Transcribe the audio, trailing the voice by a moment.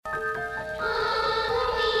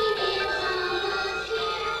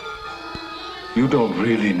You don't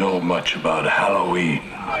really know much about Halloween.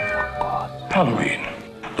 Halloween.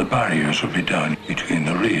 The barriers will be down between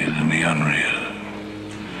the real and the unreal.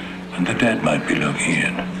 And the dead might be looking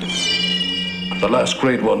in. The last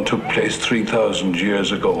great one took place 3,000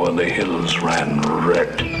 years ago when the hills ran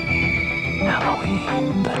red.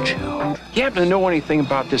 Halloween, the children. You happen to know anything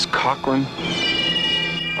about this Cochran?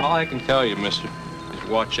 All I can tell you, mister, is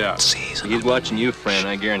watch out. He's watching you, friend,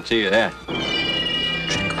 I guarantee you that.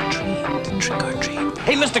 Trick or treat, trick or treat.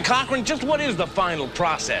 Hey, Mr. Cochran, just what is the final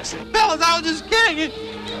process? Fellas, I was just kidding.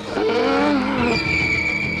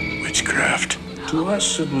 Witchcraft. To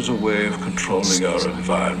us, it was a way of controlling our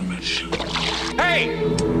environment. Hey!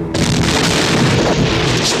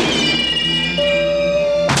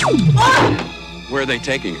 Where are they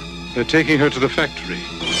taking her? They're taking her to the factory.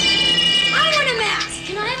 I want a mask.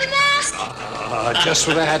 Can I have a mask? Just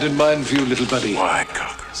what I had in mind for you, little buddy. Why,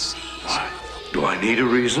 Cocker? Why? Do I need a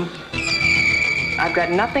reason? I've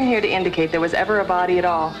got nothing here to indicate there was ever a body at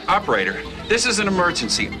all. Operator, this is an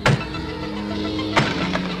emergency.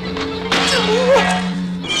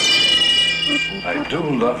 I do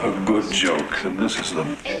love a good joke, and this is the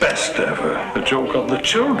best ever. A joke on the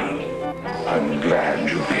children. I'm glad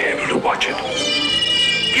you'll be able to watch it.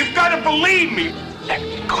 You've got to believe me!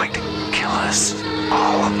 They're going to kill us.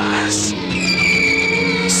 All of us.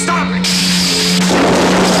 Stop it!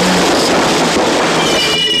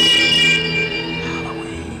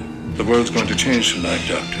 Halloween. The world's going to change tonight,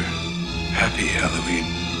 Doctor. Happy Halloween.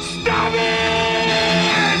 Stop it!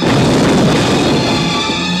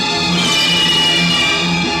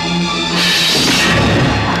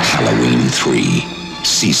 Halloween 3,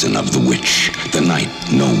 Season of the Witch, the night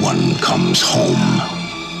no one comes home.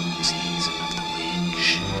 Season of the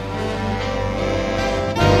Witch.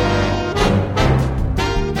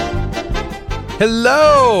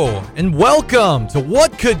 Hello, and welcome to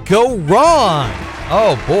What Could Go Wrong?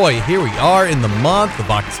 Oh boy, here we are in the month of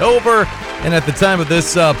October, and at the time of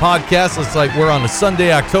this podcast, looks like we're on a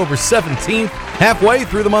Sunday, October 17th, halfway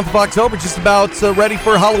through the month of October, just about ready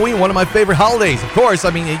for Halloween, one of my favorite holidays. Of course, I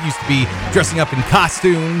mean, it used to be dressing up in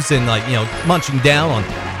costumes and, munching down on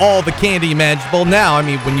all the candy imaginable. Now, I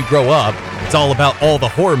mean, when you grow up, it's all about all the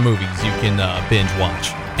horror movies you can binge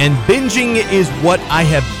watch. And binging is what I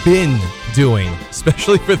have been doing,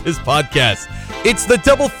 especially for this podcast. It's the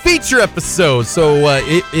double feature episode, so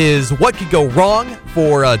it is What Could Go Wrong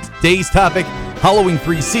for today's topic, Halloween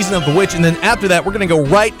 3, Season of the Witch, and then after that, we're going to go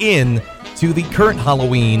right in to the current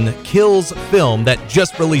Halloween Kills film that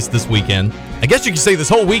just released this weekend. I guess you could say this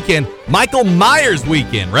whole weekend, Michael Myers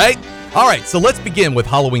weekend, right? All right, so let's begin with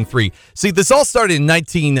Halloween 3. See, this all started in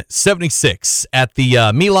 1976 at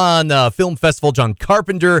the Milan Film Festival. John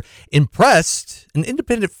Carpenter impressed an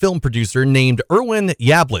independent film producer named Irwin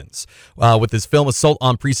Yablans with his film Assault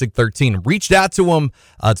on Precinct 13 and reached out to him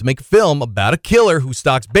to make a film about a killer who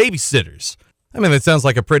stalks babysitters. I mean, that sounds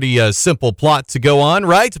like a pretty simple plot to go on,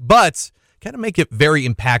 right? But kind of make it very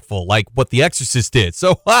impactful, like what The Exorcist did.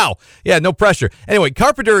 So, wow. Yeah, no pressure. Anyway,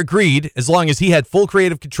 Carpenter agreed as long as he had full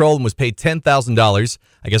creative control and was paid $10,000.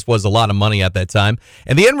 I guess was a lot of money at that time.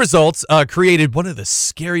 And the end results created one of the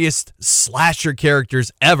scariest slasher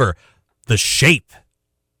characters ever, The Shape.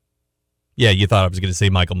 Yeah, you thought I was going to say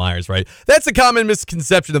Michael Myers, right? That's a common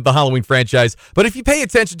misconception of the Halloween franchise. But if you pay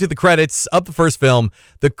attention to the credits of the first film,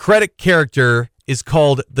 the credit character is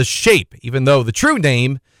called The Shape, even though the true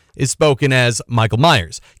name is spoken as Michael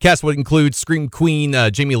Myers. Cast would include Scream Queen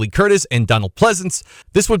Jamie Lee Curtis and Donald Pleasance.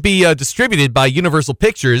 This would be distributed by Universal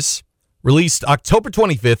Pictures, released October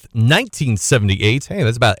 25th, 1978. Hey,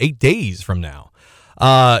 that's about 8 days from now.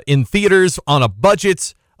 In theaters on a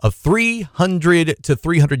budget of $300,000 to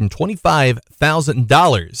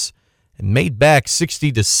 $325,000 and made back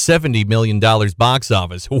 $60 to $70 million box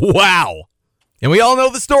office. Wow! And we all know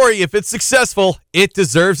the story. If it's successful, it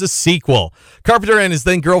deserves a sequel. Carpenter and his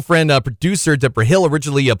then-girlfriend, producer Deborah Hill,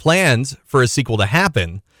 originally planned for a sequel to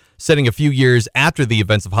happen, setting a few years after the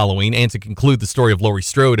events of Halloween and to conclude the story of Laurie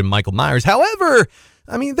Strode and Michael Myers. However,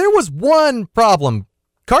 I mean, there was one problem.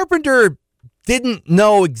 Carpenter didn't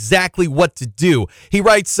know exactly what to do. He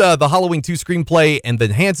writes the Halloween 2 screenplay and then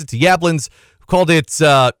hands it to Yablans, who called it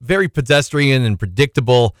very pedestrian and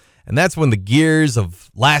predictable. And that's when the gears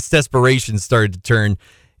of Last Desperation started to turn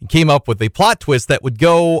and came up with a plot twist that would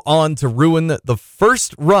go on to ruin the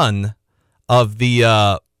first run of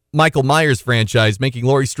the Michael Myers franchise, making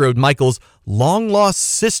Laurie Strode Michael's long-lost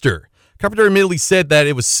sister. Carpenter admittedly said that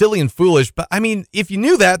it was silly and foolish, but I mean, if you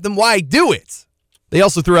knew that, then why do it? They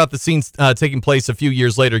also threw out the scenes taking place a few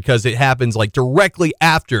years later because it happens like directly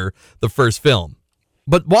after the first film.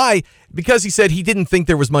 But why? Because he said he didn't think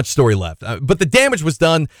there was much story left. But the damage was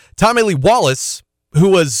done. Tommy Lee Wallace, who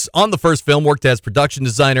was on the first film, worked as production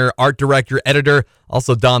designer, art director, editor,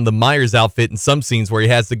 also donned the Myers outfit in some scenes where he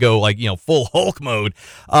has to go full Hulk mode.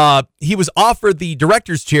 He was offered the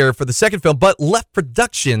director's chair for the second film, but left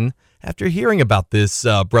production after hearing about this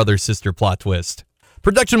brother-sister plot twist.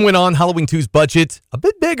 Production went on. Halloween 2's budget, a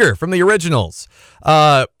bit bigger from the originals.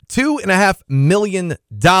 $2.5 million.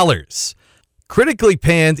 Critically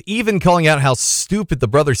panned, even calling out how stupid the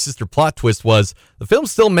brother-sister plot twist was. The film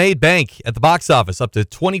still made bank at the box office, up to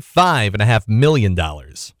 $25.5 million.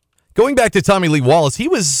 Going back to Tommy Lee Wallace, he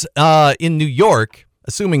was in New York,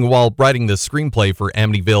 assuming while writing the screenplay for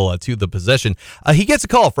Amityville to the Possession. He gets a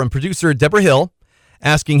call from producer Deborah Hill,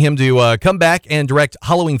 asking him to come back and direct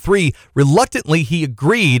Halloween 3. Reluctantly, he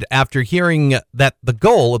agreed after hearing that the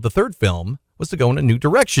goal of the third film was to go in a new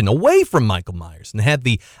direction, away from Michael Myers, and had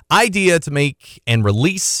the idea to make and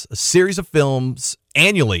release a series of films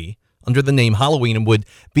annually under the name Halloween, and would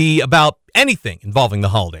be about anything involving the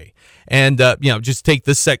holiday. And, just take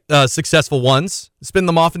the successful ones, spin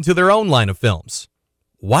them off into their own line of films.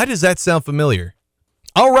 Why does that sound familiar?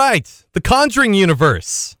 All right, the Conjuring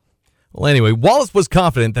universe. Well, anyway, Wallace was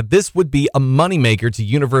confident that this would be a moneymaker to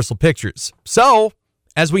Universal Pictures. So,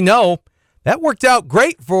 as we know, that worked out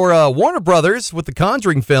great for Warner Brothers with the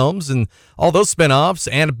Conjuring films and all those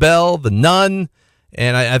spinoffs, Annabelle, The Nun,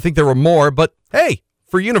 and I think there were more. But hey,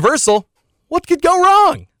 for Universal, what could go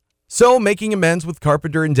wrong? So, making amends with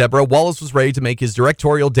Carpenter and Deborah, Wallace was ready to make his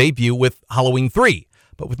directorial debut with Halloween 3.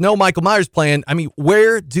 But with no Michael Myers plan,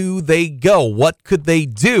 where do they go? What could they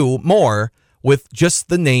do more with just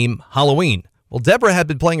the name Halloween? Well, Deborah had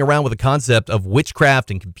been playing around with the concept of witchcraft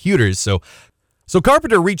and computers, so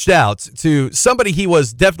Carpenter reached out to somebody he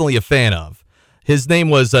was definitely a fan of. His name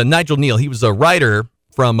was Nigel Neal. He was a writer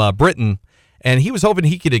from Britain, and he was hoping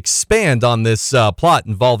he could expand on this plot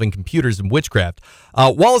involving computers and witchcraft.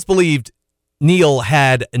 Wallace believed Neal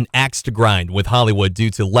had an axe to grind with Hollywood due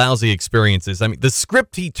to lousy experiences. The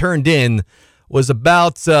script he turned in was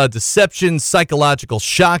about deception, psychological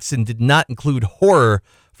shocks, and did not include horror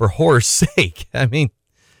for horror's sake.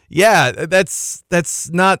 Yeah, that's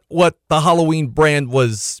not what the Halloween brand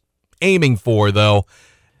was aiming for, though.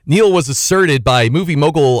 Neal was asserted by movie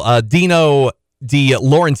mogul Dino De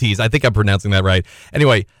Laurentiis. I think I'm pronouncing that right.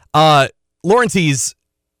 Anyway, Laurentiis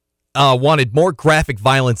wanted more graphic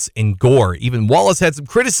violence and gore. Even Wallace had some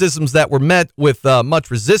criticisms that were met with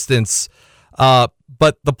much resistance,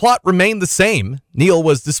 but the plot remained the same. Neal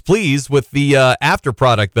was displeased with the after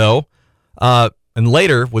product, though, and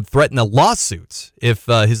later would threaten a lawsuit if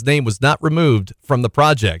his name was not removed from the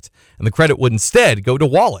project, and the credit would instead go to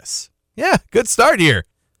Wallace. Yeah, good start here.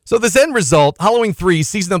 So this end result, Halloween 3,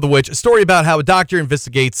 Season of the Witch, a story about how a doctor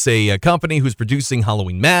investigates a company who's producing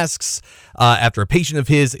Halloween masks after a patient of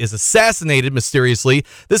his is assassinated mysteriously.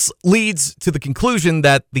 This leads to the conclusion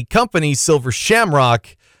that the company, Silver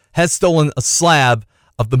Shamrock, has stolen a slab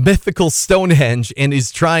of the mythical Stonehenge and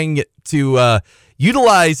is trying to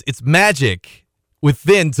utilize its magic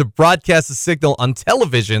within to broadcast a signal on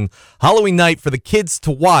television Halloween night for the kids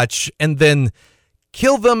to watch and then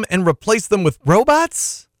kill them and replace them with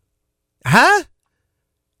robots? Huh?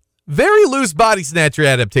 Very loose body snatcher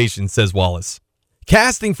adaptation, says Wallace.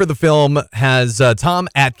 Casting for the film has Tom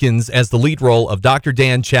Atkins as the lead role of Dr.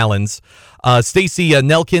 Dan Challens, Stacey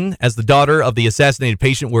Nelkin as the daughter of the assassinated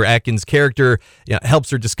patient, where Atkins' character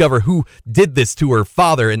helps her discover who did this to her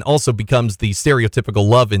father and also becomes the stereotypical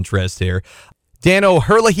love interest here. Dan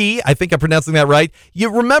O'Herlihy, I think I'm pronouncing that right. You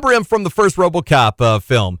remember him from the first RoboCop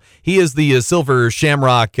film. He is the Silver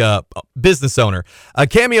Shamrock business owner.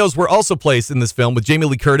 Cameos were also placed in this film with Jamie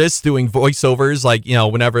Lee Curtis doing voiceovers,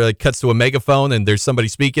 whenever it cuts to a megaphone and there's somebody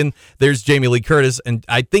speaking, there's Jamie Lee Curtis. And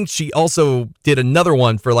I think she also did another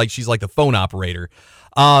one for she's like the phone operator.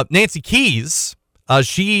 Nancy Keys,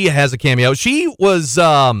 she has a cameo. She was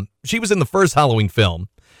in the first Halloween film.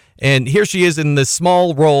 And here she is in this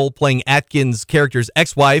small role playing Atkins' character's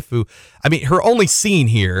ex-wife, who, her only scene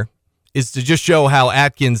here is to just show how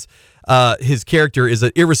Atkins, his character, is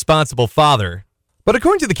an irresponsible father. But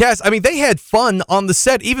according to the cast, they had fun on the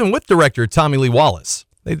set, even with director Tommy Lee Wallace.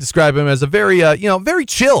 They describe him as a very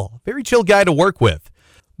chill guy to work with.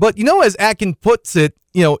 But, as Atkins puts it,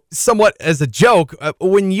 somewhat as a joke,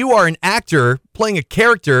 when you are an actor playing a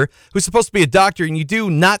character who's supposed to be a doctor and you do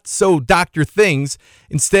not so doctor things,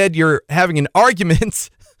 instead you're having an argument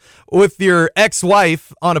with your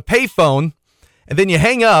ex-wife on a payphone, and then you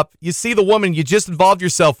hang up, you see the woman you just involved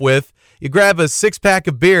yourself with, you grab a 6-pack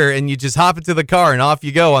of beer and you just hop into the car and off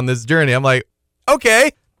you go on this journey. I'm like,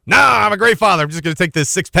 okay, Nah, I'm a great father. I'm just going to take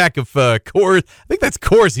this 6-pack of Coors. I think that's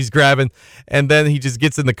Coors he's grabbing. And then he just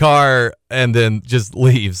gets in the car and then just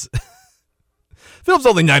leaves. Film's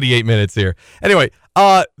only 98 minutes here. Anyway,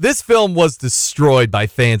 this film was destroyed by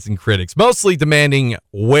fans and critics, mostly demanding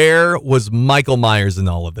where was Michael Myers in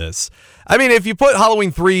all of this. I mean, if you put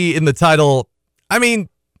Halloween 3 in the title, I mean,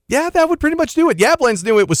 yeah, that would pretty much do it. Yablans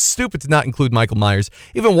knew it was stupid to not include Michael Myers.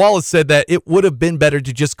 Even Wallace said that it would have been better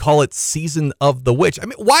to just call it Season of the Witch. I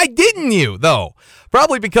mean, why didn't you, though?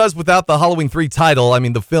 Probably because without the Halloween 3 title, I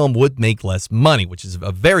mean, the film would make less money, which is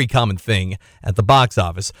a very common thing at the box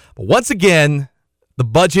office. But once again, the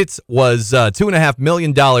budget was $2.5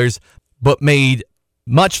 million, but made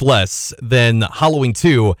much less than Halloween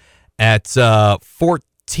 2 at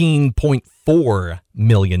 $14.4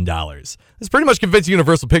 million. This pretty much convinced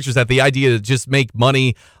Universal Pictures that the idea to just make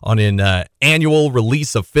money on an annual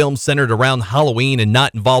release of films centered around Halloween and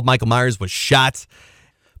not involve Michael Myers was shot.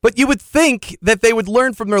 But you would think that they would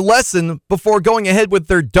learn from their lesson before going ahead with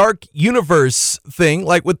their dark universe thing,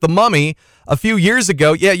 like with The Mummy a few years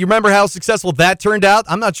ago. Yeah, you remember how successful that turned out?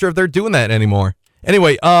 I'm not sure if they're doing that anymore.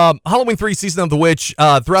 Anyway, Halloween 3 Season of the Witch,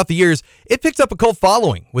 throughout the years, it picked up a cult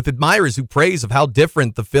following with admirers who praise of how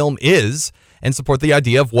different the film is and support the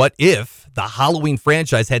idea of what if the Halloween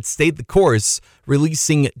franchise had stayed the course,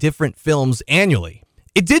 releasing different films annually.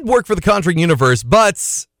 It did work for the Conjuring universe,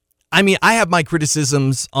 but I mean, I have my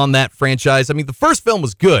criticisms on that franchise. I mean, the first film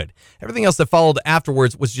was good. Everything else that followed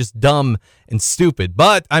afterwards was just dumb and stupid.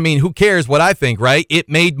 But, I mean, who cares what I think, right? It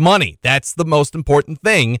made money. That's the most important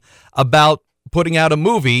thing about putting out a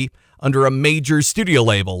movie under a major studio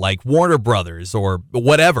label like Warner Brothers or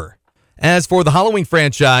whatever. As for the Halloween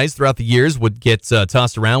franchise, throughout the years would get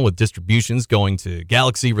tossed around with distributions going to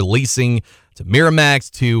Galaxy, releasing to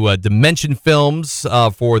Miramax, to Dimension Films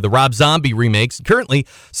for the Rob Zombie remakes. Currently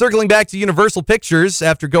circling back to Universal Pictures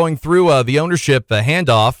after going through the ownership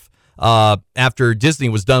handoff after Disney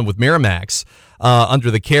was done with Miramax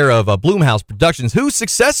under the care of Blumhouse Productions, who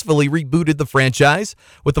successfully rebooted the franchise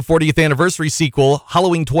with the 40th anniversary sequel,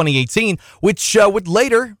 Halloween 2018, which would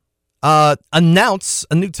later announce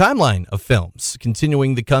a new timeline of films,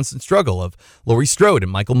 continuing the constant struggle of Laurie Strode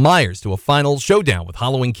and Michael Myers to a final showdown with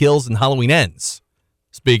Halloween Kills and Halloween Ends.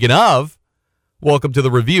 Speaking of, welcome to the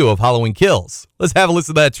review of Halloween Kills. Let's have a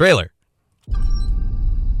listen to that trailer.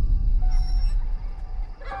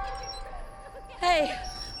 Hey,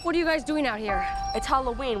 what are you guys doing out here? It's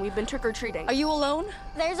Halloween. We've been trick-or-treating. Are you alone?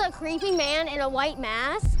 There's a creepy man in a white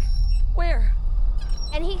mask. Where?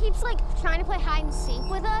 And he keeps, like, trying to play hide and seek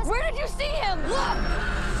with us. Where did you see him? Look!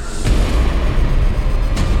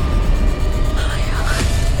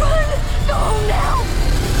 Run! Go home now!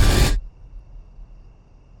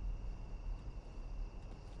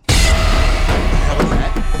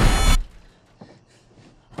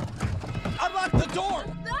 Unlock the door!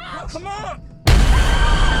 No! Come on!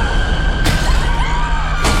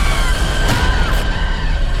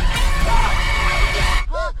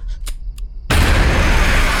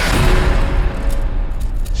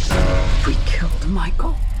 We killed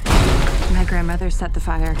Michael. My grandmother set the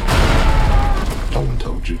fire. No one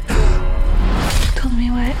told you. Told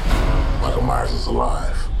me what? Michael Myers is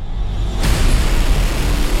alive.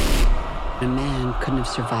 A man couldn't have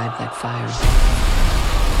survived that fire.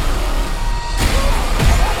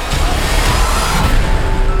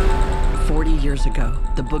 Years ago,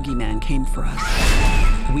 the boogeyman came for us.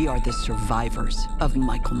 We are the survivors of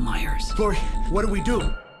Michael Myers. Laurie, what do we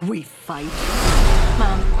do? We fight.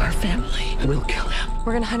 Mom, Our family will kill him.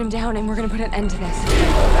 we're gonna hunt him down and we're gonna put an end to this.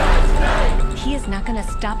 He is not gonna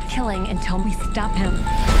stop killing until we stop him.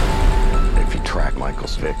 If you track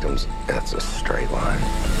Michael's victims, that's a straight line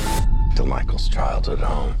to Michael's childhood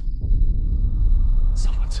home.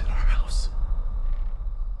 Someone's in our house.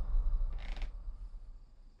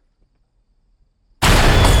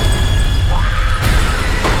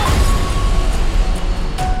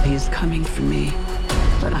 He is coming for me,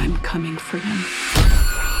 but I'm coming for him.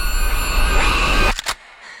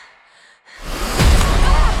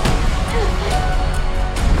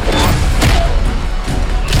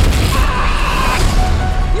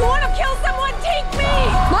 You wanna kill someone? Take me!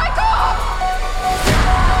 Michael!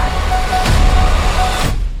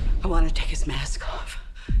 I want to take his mask off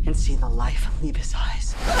and see the life leave his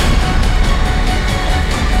eyes.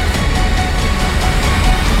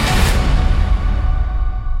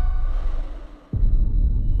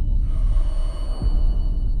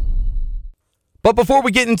 But before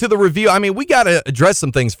we get into the review, I mean, we got to address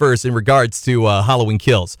some things first in regards to Halloween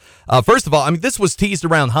Kills. First of all, I mean, this was teased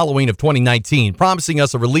around Halloween of 2019, promising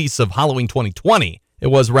us a release of Halloween 2020 It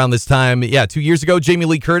was around this time, 2 years ago, Jamie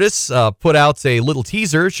Lee Curtis put out a little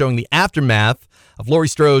teaser showing the aftermath of Laurie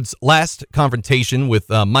Strode's last confrontation with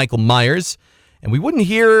Michael Myers. And we wouldn't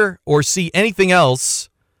hear or see anything else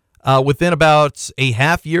within about a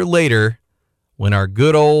half year later when our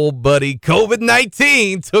good old buddy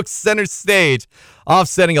COVID-19 took center stage,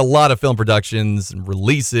 offsetting a lot of film productions and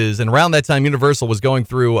releases. And around that time, Universal was going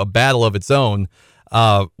through a battle of its own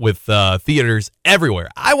with theaters everywhere.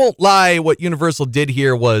 I won't lie, what Universal did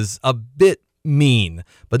here was a bit mean,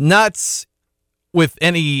 but not with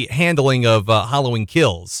any handling of Halloween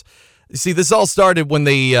Kills. See, this all started when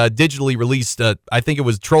they digitally released, I think it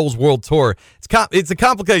was Trolls World Tour. It's a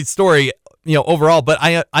complicated story, overall, but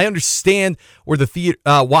I understand where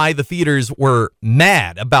why the theaters were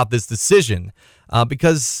mad about this decision,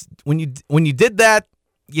 because when you did that,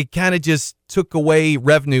 you kind of just took away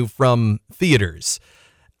revenue from theaters.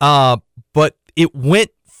 But it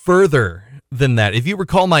went further than that. If you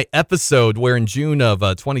recall my episode where in June of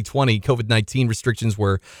 2020, COVID-19 restrictions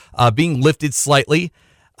were being lifted slightly,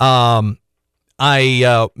 I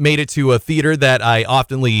made it to a theater that I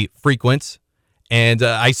oftenly frequent, and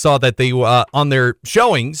I saw that they on their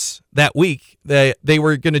showings that week, they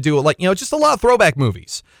were going to do just a lot of throwback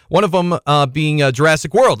movies. One of them being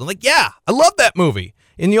Jurassic World. I'm like, yeah, I love that movie.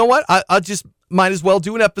 And you know what? I just might as well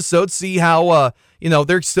do an episode, see how,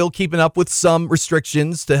 they're still keeping up with some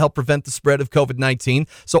restrictions to help prevent the spread of COVID-19.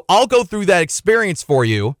 So I'll go through that experience for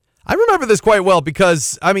you. I remember this quite well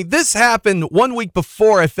because, this happened 1 week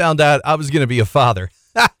before I found out I was going to be a father.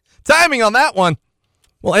 Timing on that one.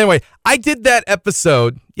 Well, anyway, I did that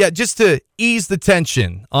episode, just to ease the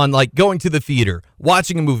tension on going to the theater,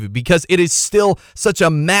 watching a movie, because it is still such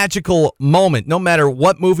a magical moment, no matter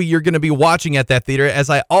what movie you're going to be watching at that theater,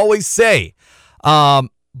 as I always say.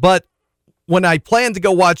 But when I planned to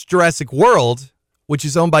go watch Jurassic World, which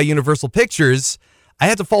is owned by Universal Pictures, I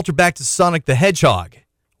had to falter back to Sonic the Hedgehog.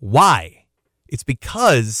 Why? It's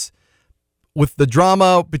because with the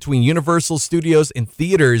drama between Universal Studios and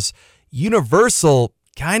theaters, Universal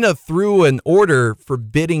kind of threw an order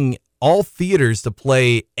forbidding all theaters to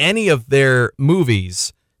play any of their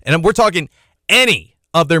movies. And we're talking any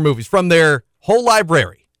of their movies from their whole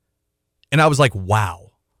library. And I was like,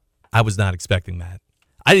 wow, I was not expecting that.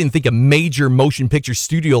 I didn't think a major motion picture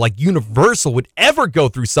studio like Universal would ever go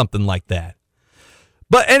through something like that.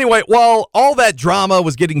 But anyway, while all that drama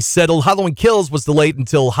was getting settled, Halloween Kills was delayed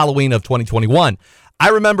until Halloween of 2021. I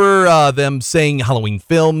remember them saying Halloween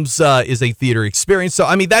Films is a theater experience.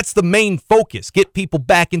 So, that's the main focus. Get people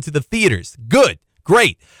back into the theaters. Good.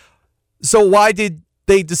 Great. So why did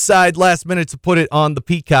they decide last minute to put it on the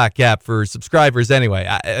Peacock app for subscribers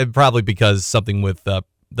anyway? Probably because something with the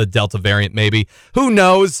Delta variant, maybe. Who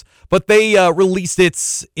knows? But they released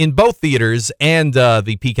it in both theaters and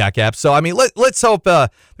the Peacock app. So, let's hope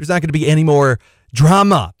there's not going to be any more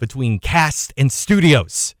drama between cast and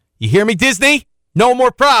studios. You hear me, Disney? No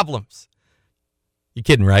more problems. You're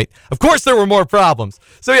kidding, right? Of course there were more problems.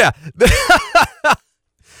 So, yeah.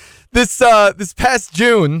 This past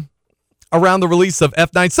June, around the release of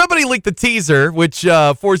F9, somebody leaked the teaser, which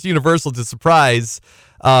forced Universal to surprise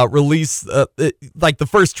release the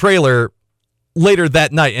first trailer later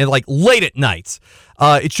that night and late at night.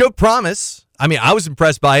 It showed promise. I was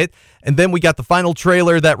impressed by it. And then we got the final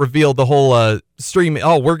trailer that revealed the whole stream.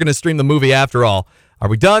 Oh, we're going to stream the movie after all. Are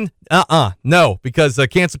we done? No, because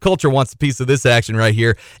cancel culture wants a piece of this action right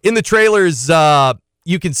here. In the trailers,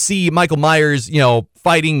 you can see Michael Myers,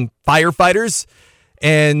 fighting firefighters.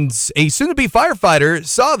 And a soon-to-be firefighter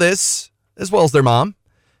saw this, as well as their mom,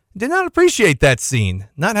 did not appreciate that scene,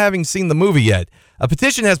 not having seen the movie yet. A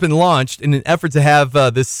petition has been launched in an effort to have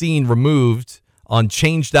this scene removed on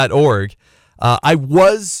change.org. I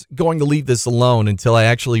was going to leave this alone until I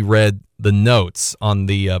actually read the notes on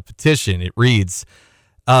the petition. It reads,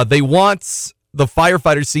 they want the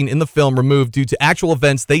firefighter scene in the film removed due to actual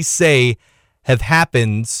events they say have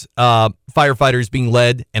happened, firefighters being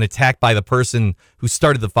led and attacked by the person who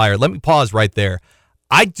started the fire. Let me pause right there.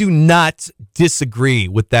 I do not disagree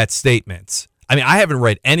with that statement. I haven't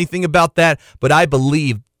read anything about that, but I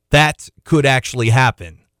believe that could actually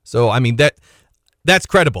happen. So, that's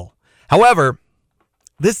credible. However,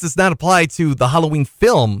 this does not apply to the Halloween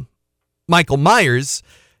film. Michael Myers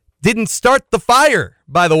didn't start the fire,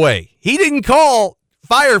 by the way. He didn't call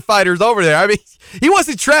firefighters over there. He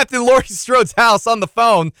wasn't trapped in Laurie Strode's house on the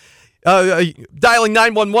phone, dialing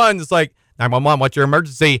 911. It's like, 911, what's your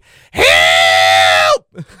emergency? Help!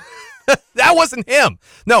 That wasn't him.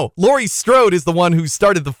 No, Laurie Strode is the one who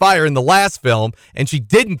started the fire in the last film, and she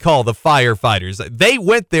didn't call the firefighters. They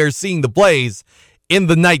went there seeing the blaze in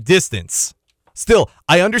the night distance. Still,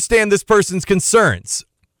 I understand this person's concerns,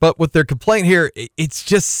 but with their complaint here, it's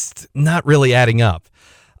just not really adding up.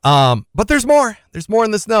 But there's more. There's more in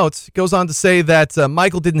this note. It goes on to say that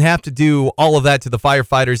Michael didn't have to do all of that to the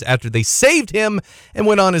firefighters after they saved him and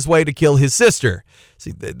went on his way to kill his sister.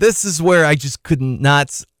 See, this is where I just could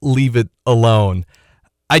not leave it alone.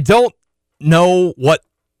 I don't know what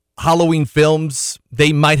Halloween films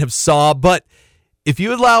they might have saw, but if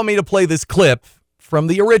you allow me to play this clip from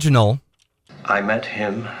the original. I met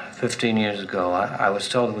him 15 years ago. I was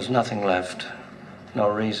told there was nothing left. No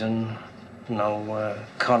reason, no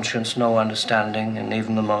conscience, no understanding, and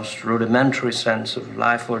even the most rudimentary sense of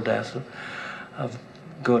life or death, of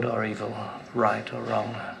good or evil, right or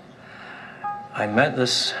wrong. I met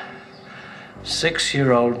this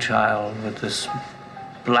 6-year-old child with this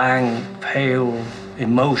blank, pale,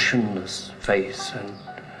 emotionless face and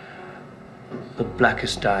the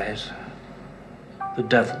blackest eyes, the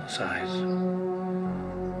devil's eyes.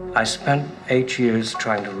 I spent 8 years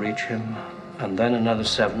trying to reach him, and then another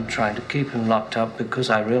 7 trying to keep him locked up because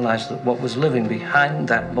I realized that what was living behind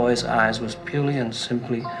that boy's eyes was purely and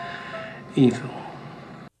simply evil.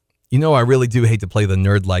 You know, I really do hate to play the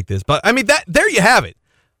nerd like this, but I mean, there you have it.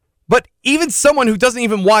 But even someone who doesn't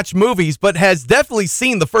even watch movies but has definitely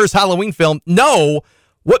seen the first Halloween film know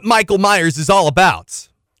what Michael Myers is all about.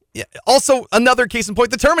 Yeah, also, another case in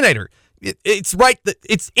point, the Terminator. It's right.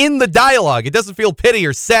 It's in the dialogue. It doesn't feel pity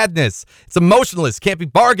or sadness. It's emotionless. Can't be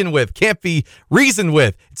bargained with. Can't be reasoned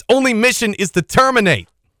with. Its only mission is to terminate.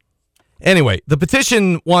 Anyway, the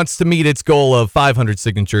petition wants to meet its goal of 500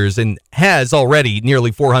 signatures and has already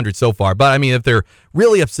nearly 400 so far. But I mean, if they're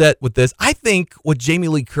really upset with this, I think what Jamie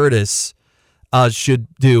Lee Curtis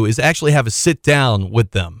should do is actually have a sit down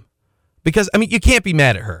with them. Because, I mean, you can't be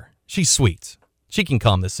mad at her. She's sweet. She can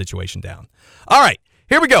calm this situation down. All right,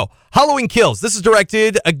 here we go. Halloween Kills. This is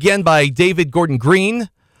directed again by David Gordon Green,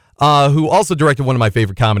 who also directed one of my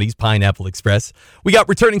favorite comedies, Pineapple Express. We got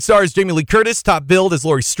returning stars Jamie Lee Curtis, top billed as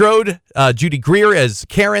Laurie Strode, Judy Greer as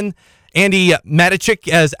Karen, Andy Matichik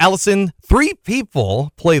as Allison. 3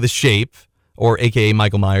 people play the Shape, or a.k.a.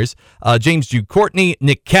 Michael Myers. James Jude Courtney,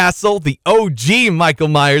 Nick Castle, the OG Michael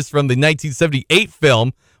Myers from the 1978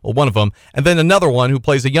 film. Well, one of them. And then another one who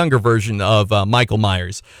plays a younger version of Michael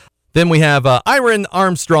Myers. Then we have Iron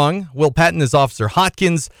Armstrong, Will Patton as Officer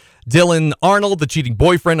Hotkins, Dylan Arnold, the cheating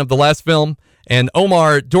boyfriend of the last film, and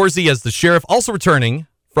Omar Dorsey as the sheriff, also returning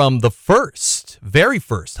from the very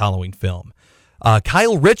first Halloween film.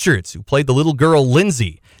 Kyle Richards, who played the little girl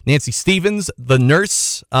Lindsay, Nancy Stevens, the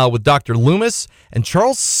nurse with Dr. Loomis, and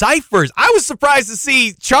Charles Cyphers. I was surprised to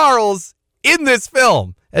see Charles in this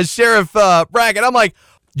film as Sheriff Brackett. I'm like,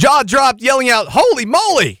 jaw dropped, yelling out, "Holy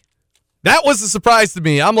moly!" That was a surprise to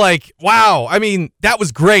me. I'm like, wow. I mean, that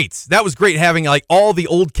was great. That was great having like all the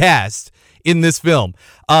old cast in this film.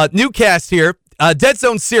 New cast here. Dead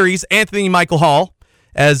Zone series, Anthony Michael Hall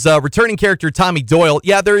as returning character Tommy Doyle.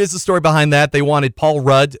 Yeah, there is a story behind that. They wanted Paul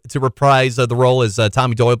Rudd to reprise the role as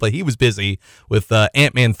Tommy Doyle, but he was busy with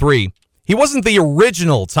Ant-Man 3. He wasn't the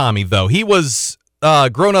original Tommy, though. He was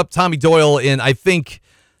grown-up Tommy Doyle in, I think,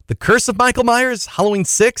 The Curse of Michael Myers, Halloween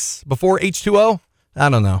 6, before H2O. I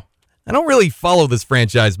don't know. I don't really follow this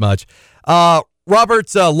franchise much.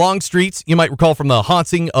 Robert Longstreet, you might recall from The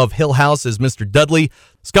Haunting of Hill House as Mr. Dudley.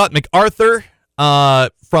 Scott MacArthur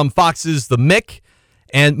from Fox's The Mick.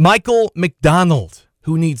 And Michael McDonald,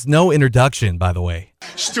 who needs no introduction, by the way.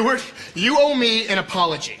 Stuart, you owe me an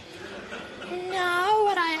apology. No,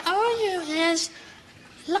 what I owe you is,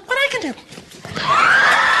 look what I can do.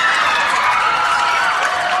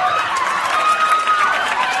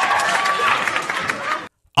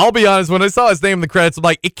 I'll be honest, when I saw his name in the credits, I'm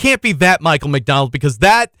like, it can't be that Michael McDonald, because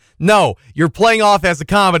no, you're playing off as a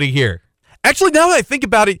comedy here. Actually, now that I think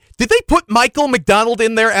about it, did they put Michael McDonald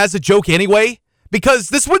in there as a joke anyway? Because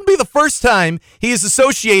this wouldn't be the first time he is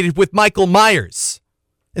associated with Michael Myers.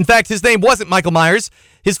 In fact, his name wasn't Michael Myers.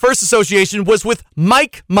 His first association was with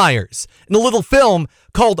Mike Myers in a little film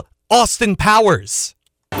called Austin Powers.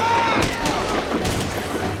 They're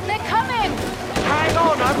coming! Hang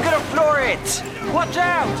on, I'm gonna floor it! Watch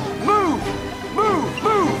out! Move! Move!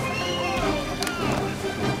 Move!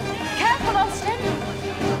 Careful, Austin!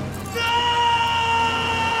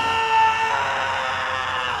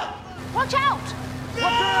 Watch out! Watch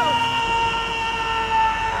out!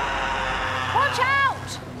 Watch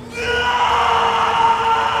out!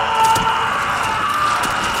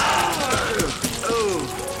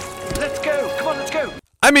 Oh, let's go! Come on, let's go!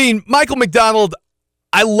 I mean, Michael McDonald,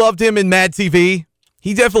 I loved him in Mad TV.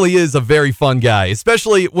 He definitely is a very fun guy,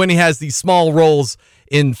 especially when he has these small roles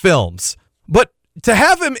in films. But to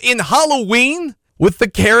have him in Halloween with the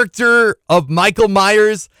character of Michael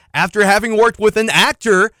Myers after having worked with an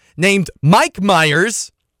actor named Mike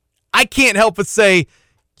Myers, I can't help but say,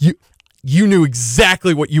 you knew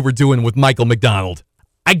exactly what you were doing with Michael McDonald.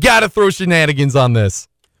 I gotta throw shenanigans on this.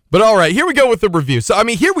 But all right, here we go with the review. So, I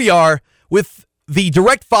mean, here we are with the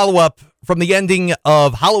direct follow-up from the ending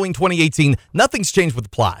of Halloween 2018. Nothing's changed with the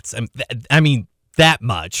plots. I mean, that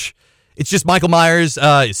much. It's just Michael Myers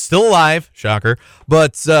is still alive, shocker,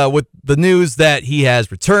 but with the news that he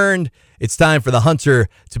has returned, it's time for the hunter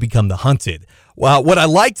to become the hunted. Well, what I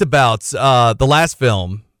liked about the last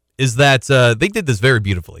film is that they did this very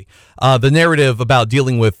beautifully. The narrative about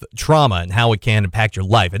dealing with trauma and how it can impact your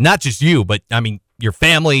life. And not just you, but, I mean, your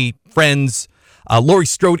family, friends. Laurie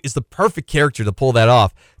Strode is the perfect character to pull that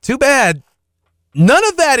off. Too bad none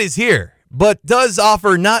of that is here, but does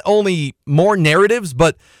offer not only more narratives,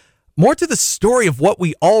 but more to the story of what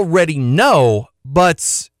we already know,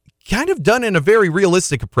 but kind of done in a very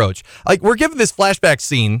realistic approach. Like, we're given this flashback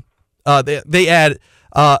scene. They add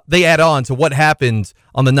on to what happened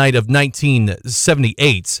on the night of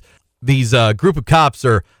 1978. These group of cops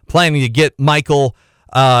are planning to get Michael,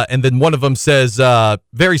 and then one of them says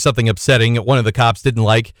very something upsetting. One of the cops didn't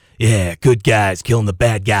like, yeah, good guys killing the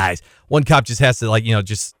bad guys. One cop just has to,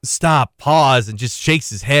 just stop, pause, and just shakes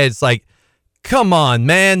his head. It's like, come on,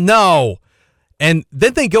 man, no. And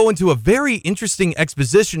then they go into a very interesting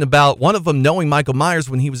exposition about one of them knowing Michael Myers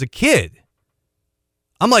when he was a kid.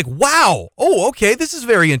 I'm like, wow. Oh, okay, this is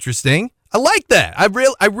very interesting. I like that. I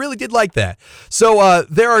really did like that. So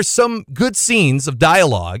there are some good scenes of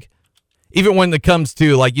dialogue, even when it comes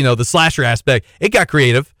to, the slasher aspect. It got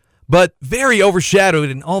creative, but very overshadowed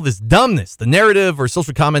in all this dumbness. The narrative or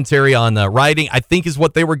social commentary on writing, I think, is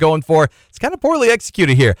what they were going for. It's kind of poorly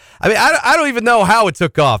executed here. I mean, I don't even know how it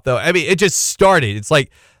took off, though. I mean, it just started. It's like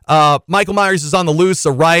Michael Myers is on the loose.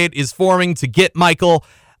 A riot is forming to get Michael,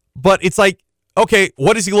 but it's like, okay,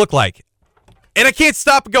 what does he look like? And I can't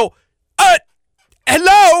stop and go,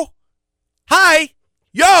 hello? Hi?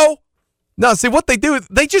 Yo? No, see, what they do is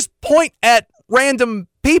they just point at random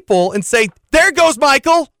people and say, there goes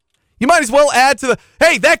Michael. You might as well add to the,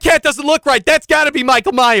 hey, that cat doesn't look right. That's got to be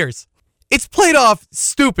Michael Myers. It's played off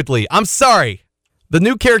stupidly. I'm sorry. The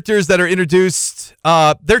new characters that are introduced,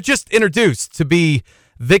 they're just introduced to be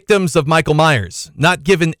victims of Michael Myers, not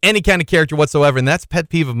given any kind of character whatsoever, and that's a pet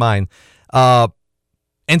peeve of mine. And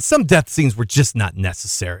some death scenes were just not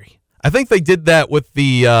necessary. I think they did that with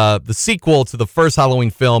the sequel to the first Halloween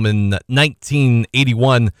film in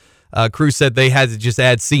 1981. Crew said they had to just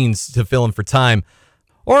add scenes to fill in for time,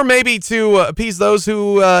 or maybe to appease those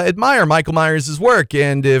who admire Michael Myers' work.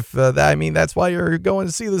 And if that's why you're going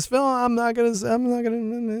to see this film, I'm gonna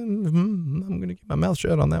keep my mouth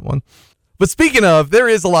shut on that one. But speaking of, there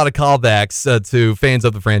is a lot of callbacks to fans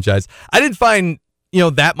of the franchise. I didn't find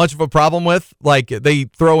that much of a problem with, like, they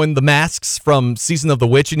throw in the masks from Season of the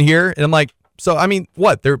Witch in here, and I'm like, so, I mean,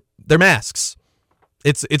 what? They're masks.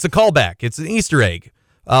 It's a callback. It's an Easter egg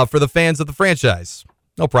for the fans of the franchise.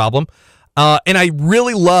 No problem. And I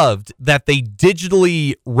really loved that they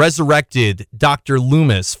digitally resurrected Dr.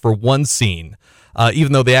 Loomis for one scene,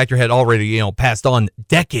 even though the actor had already, passed on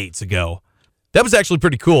decades ago. That was actually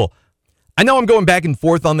pretty cool. I know I'm going back and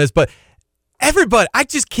forth on this, but everybody, I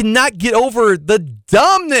just cannot get over the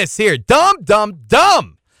dumbness here. Dumb.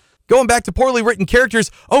 Going back to poorly written characters.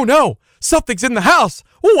 Oh no, something's in the house.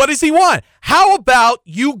 Well, what does he want? How about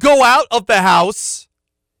you go out of the house,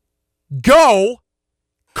 go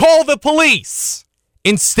call the police?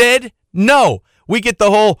 Instead, no. We get the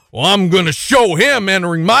whole, well, I'm going to show him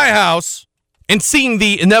entering my house. And seeing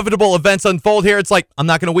the inevitable events unfold here, it's like, I'm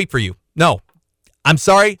not going to weep for you. No. I'm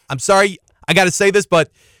sorry. I got to say this,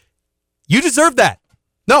 but you deserve that.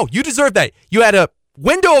 No, you deserve that. You had a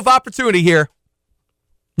window of opportunity here.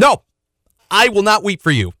 No, I will not weep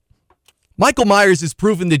for you. Michael Myers is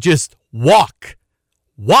proven to just walk.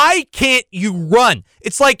 Why can't you run?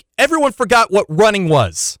 It's like everyone forgot what running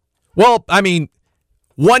was. Well, I mean,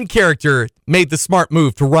 one character made the smart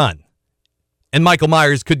move to run, and Michael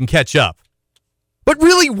Myers couldn't catch up. But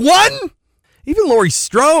really, one? Even Laurie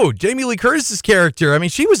Strode, Jamie Lee Curtis's character, I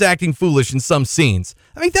mean, she was acting foolish in some scenes.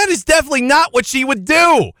 I mean, that is definitely not what she would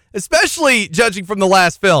do, especially judging from the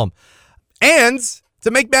last film. And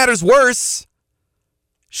to make matters worse,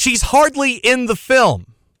 she's hardly in the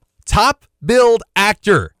film. Top billed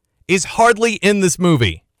actor is hardly in this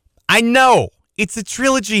movie. I know, it's a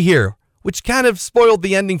trilogy here, which kind of spoiled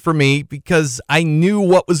the ending for me because I knew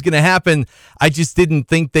what was going to happen. I just didn't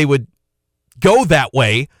think they would go that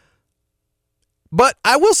way. But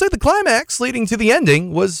I will say the climax leading to the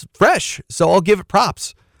ending was fresh, so I'll give it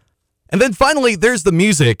props. And then finally, there's the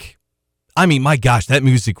music. I mean, my gosh, that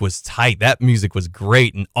music was tight. That music was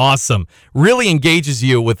great and awesome. Really engages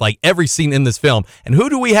you with like every scene in this film. And who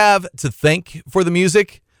do we have to thank for the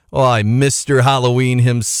music? Why, Mr. Halloween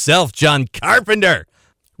himself, John Carpenter.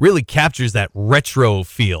 Really captures that retro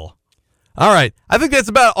feel. All right, I think that's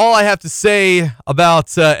about all I have to say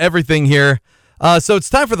about everything here. So it's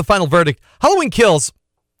time for the final verdict. Halloween Kills.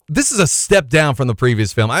 This is a step down from the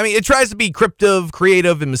previous film. I mean, it tries to be cryptic,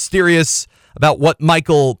 creative, and mysterious about what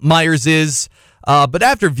Michael Myers is. But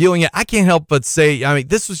after viewing it, I can't help but say, I mean,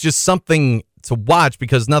 this was just something to watch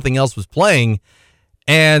because nothing else was playing.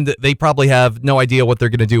 And they probably have no idea what they're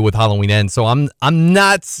going to do with Halloween Ends. So I'm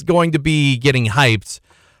not going to be getting hyped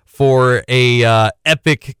for a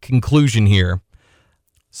epic conclusion here.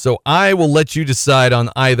 So I will let you decide on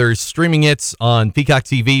either streaming it on Peacock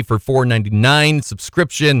TV for $4.99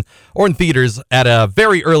 subscription or in theaters at a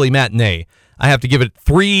very early matinee. I have to give it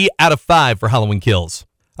 3 out of 5 for Halloween Kills.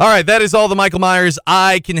 All right, that is all the Michael Myers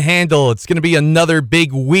I can handle. It's going to be another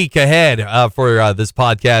big week ahead for this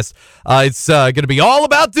podcast. It's going to be all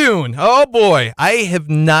about Dune. Oh, boy. I have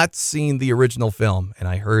not seen the original film, and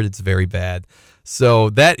I heard it's very bad. So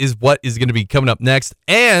that is what is going to be coming up next.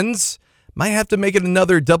 And might have to make it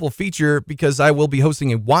another double feature because I will be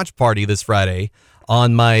hosting a watch party this Friday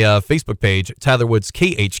on my Facebook page, Tyler Woods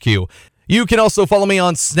KHQ. You can also follow me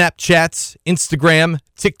on Snapchat, Instagram,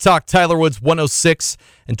 TikTok, Tyler Woods 106,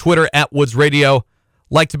 and Twitter at Woods Radio.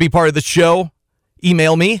 Like to be part of the show?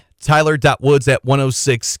 Email me,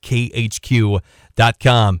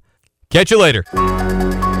 tyler.woods@106khq.com. Catch you later.